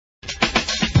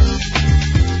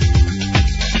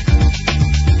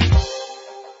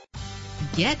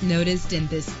get noticed in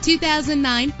this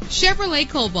 2009 Chevrolet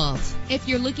Cobalt. If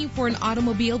you're looking for an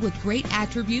automobile with great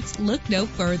attributes, look no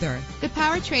further. The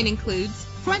powertrain includes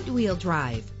front-wheel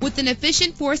drive with an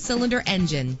efficient 4-cylinder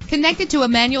engine connected to a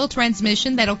manual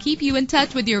transmission that'll keep you in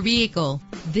touch with your vehicle.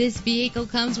 This vehicle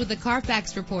comes with a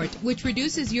Carfax report, which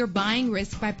reduces your buying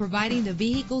risk by providing the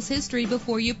vehicle's history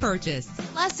before you purchase.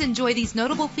 Plus, enjoy these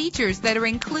notable features that are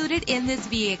included in this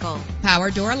vehicle: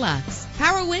 power door locks,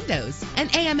 power windows, an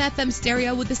AM/FM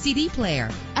stereo with a CD player,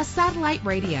 a satellite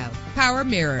radio, power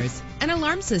mirrors, an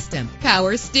alarm system,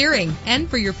 power steering. And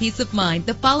for your peace of mind,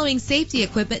 the following safety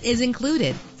equipment is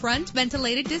included: front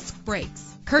ventilated disc brakes,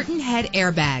 curtain head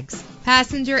airbags,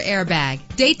 passenger airbag,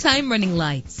 daytime running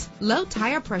lights, low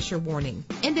tire pressure warning,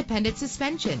 independent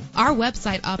suspension. Our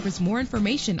website offers more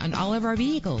information on all of our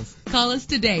vehicles. Call us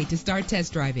today to start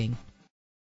test driving.